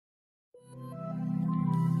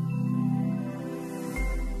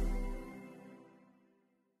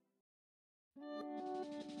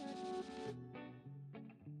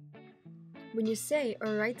When you say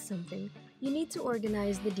or write something, you need to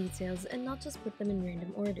organize the details and not just put them in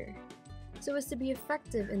random order. So as to be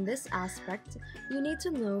effective in this aspect, you need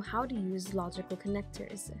to know how to use logical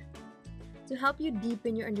connectors. To help you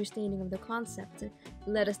deepen your understanding of the concept,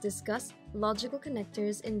 let us discuss logical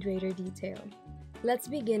connectors in greater detail. Let's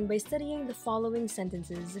begin by studying the following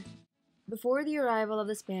sentences. Before the arrival of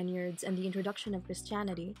the Spaniards and the introduction of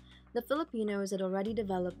Christianity, the Filipinos had already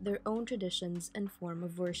developed their own traditions and form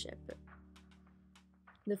of worship.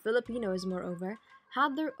 The Filipinos, moreover,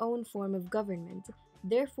 had their own form of government.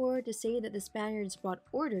 Therefore, to say that the Spaniards brought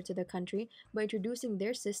order to the country by introducing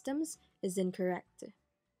their systems is incorrect.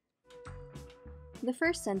 The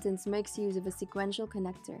first sentence makes use of a sequential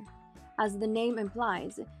connector. As the name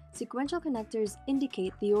implies, sequential connectors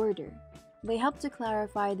indicate the order. They help to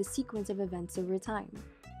clarify the sequence of events over time.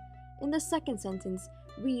 In the second sentence,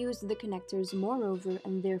 we use the connectors moreover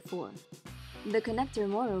and therefore. The connector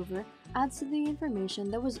moreover adds to the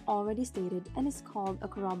information that was already stated and is called a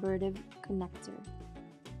corroborative connector.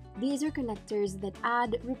 These are connectors that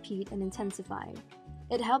add, repeat, and intensify.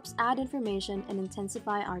 It helps add information and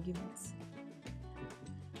intensify arguments.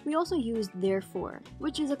 We also use therefore,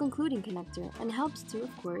 which is a concluding connector and helps to,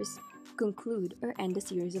 of course, conclude or end a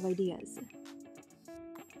series of ideas.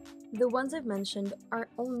 The ones I've mentioned are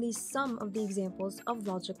only some of the examples of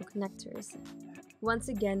logical connectors. Once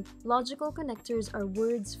again, logical connectors are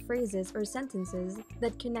words, phrases, or sentences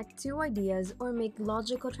that connect two ideas or make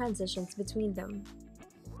logical transitions between them.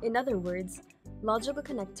 In other words, logical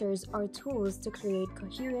connectors are tools to create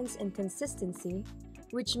coherence and consistency,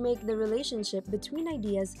 which make the relationship between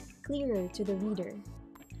ideas clearer to the reader.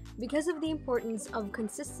 Because of the importance of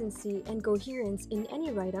consistency and coherence in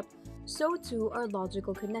any write-up, so too are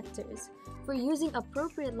logical connectors. For using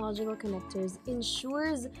appropriate logical connectors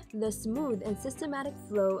ensures the smooth and systematic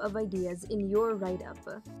flow of ideas in your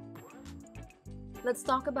write-up. Let's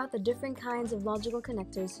talk about the different kinds of logical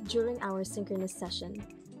connectors during our synchronous session.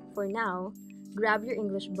 For now, grab your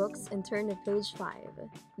English books and turn to page 5.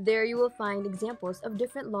 There you will find examples of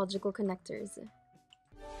different logical connectors.